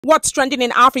What's trending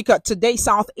in Africa today?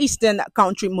 Southeastern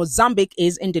country Mozambique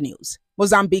is in the news.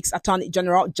 Mozambique's Attorney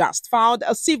General just filed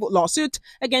a civil lawsuit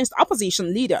against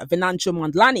opposition leader Venancio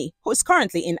Mondlane, who is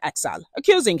currently in exile,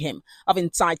 accusing him of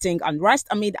inciting unrest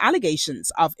amid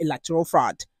allegations of electoral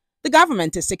fraud. The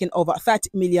government is seeking over 30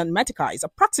 million meticais,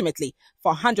 approximately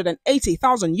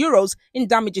 480,000 euros, in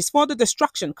damages for the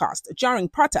destruction caused during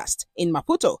protest in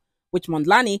Maputo, which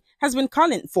Mondlane has been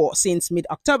calling for since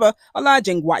mid-October,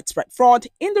 alleging widespread fraud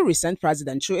in the recent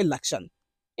presidential election.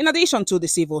 In addition to the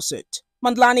civil suit,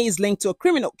 Mondlane is linked to a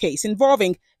criminal case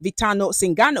involving Vitano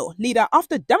Singano, leader of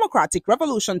the Democratic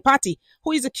Revolution Party,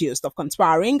 who is accused of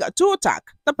conspiring to attack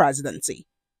the presidency.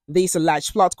 This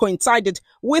alleged plot coincided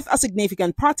with a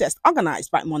significant protest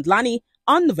organized by Mondlane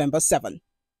on November 7.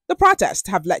 The protests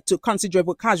have led to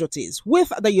considerable casualties,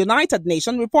 with the United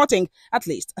Nations reporting at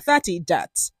least 30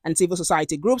 deaths and civil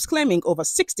society groups claiming over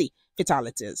 60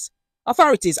 fatalities.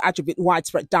 Authorities attribute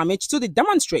widespread damage to the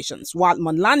demonstrations, while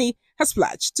Mondlane has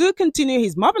pledged to continue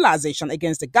his mobilization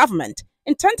against the government,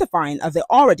 intensifying the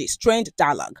already strained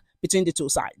dialogue between the two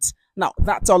sides. Now,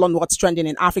 that's all on what's trending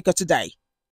in Africa today.